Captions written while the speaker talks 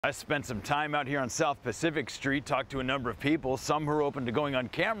I spent some time out here on South Pacific Street, talked to a number of people, some who are open to going on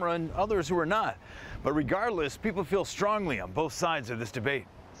camera and others who are not. But regardless, people feel strongly on both sides of this debate.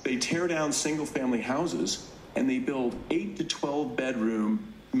 They tear down single-family houses and they build 8 to 12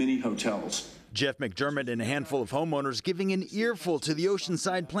 bedroom mini hotels. Jeff McDermott and a handful of homeowners giving an earful to the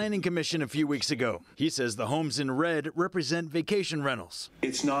Oceanside Planning Commission a few weeks ago. He says the homes in red represent vacation rentals.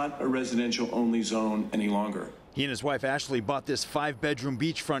 It's not a residential-only zone any longer. He and his wife Ashley bought this 5-bedroom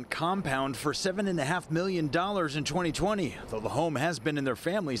beachfront compound for $7.5 million in 2020, though the home has been in their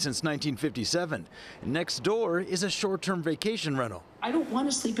family since 1957. Next door is a short-term vacation rental. I don't want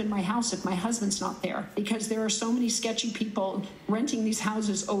to sleep in my house if my husband's not there, because there are so many sketchy people renting these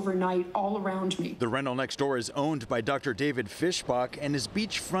houses overnight all around me. The rental next door is owned by Dr. David Fishbach and his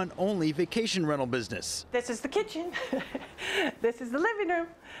beachfront-only vacation rental business. This is the kitchen. This is the living room.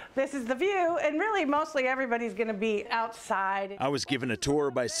 This is the view, and really mostly everybody's going to be outside. I was given a tour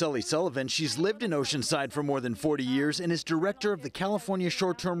by Sully Sullivan. She's lived in Oceanside for more than 40 years and is director of the California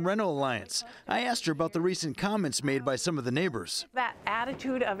Short-Term Rental Alliance. I asked her about the recent comments made by some of the neighbors. That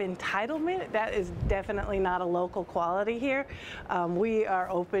attitude of entitlement, that is definitely not a local quality here. We are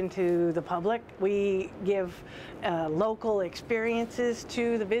open to the public. We give local experiences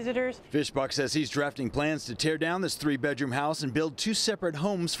to the visitors. Fishbach says he's drafting plans to tear down this 3-bedroom house and build 2 separate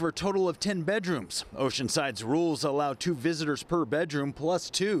homes for a total of 10 bedrooms. Oceanside's rules allow 2 visitors per bedroom plus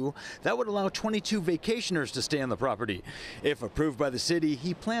 2. That would allow 22 vacationers to stay on the property. If approved by the city,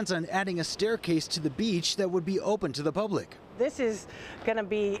 he plans on adding a staircase to the beach that would be open to the public. This is going to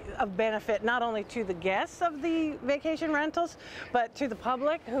be of benefit not only to the guests of the vacation rentals, but to the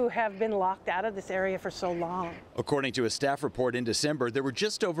public who have been locked out of this area for so long. According to a staff report in December, there were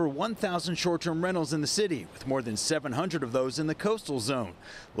just over 1,000 short-term rentals in the city, with more than 700 of those in the coastal zone.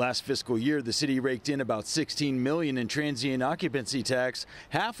 Last fiscal year, the city raked in about $16 million in transient occupancy tax,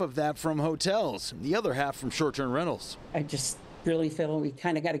 half of that from hotels, the other half from short-term rentals. I just really feel we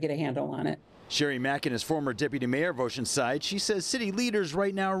kind of got to get a handle on it. Sherry Mackin is former deputy mayor of Oceanside. She says city leaders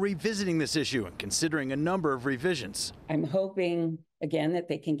right now are revisiting this issue and considering a number of revisions. I'm hoping, again, that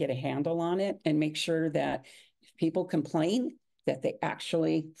they can get a handle on it and make sure that if people complain, that they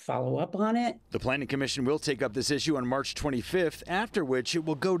actually follow up on it. The Planning Commission will take up this issue on March 25th, after which it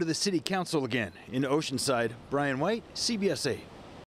will go to the city council again. In Oceanside, Brian White, CBS 8.